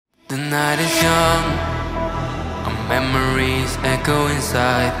night is young, our memories echo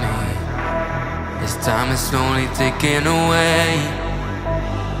inside me. As time is slowly ticking away,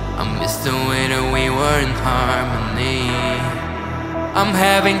 I miss the way that we were in harmony. I'm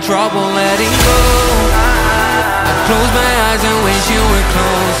having trouble letting go. I close my eyes and wish you were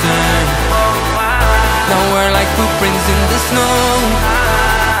closer. Now we're like footprints in the snow,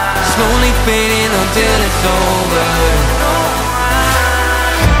 slowly fading until it's over.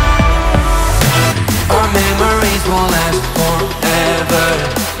 Our memories won't last forever,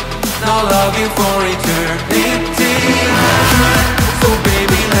 and I'll love you for eternity. So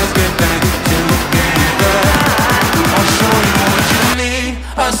baby, let's get back together. I'll show you what you need,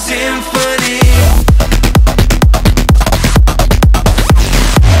 a symphony.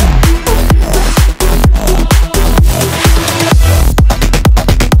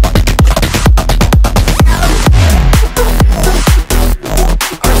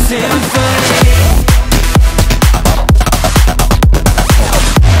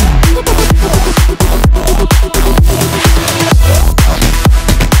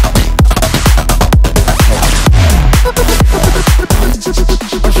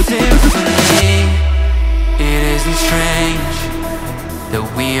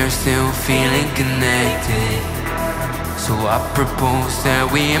 Still feeling connected, so I propose that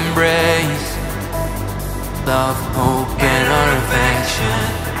we embrace love, hope, and our affection.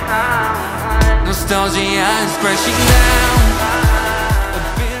 Nostalgia is crashing down,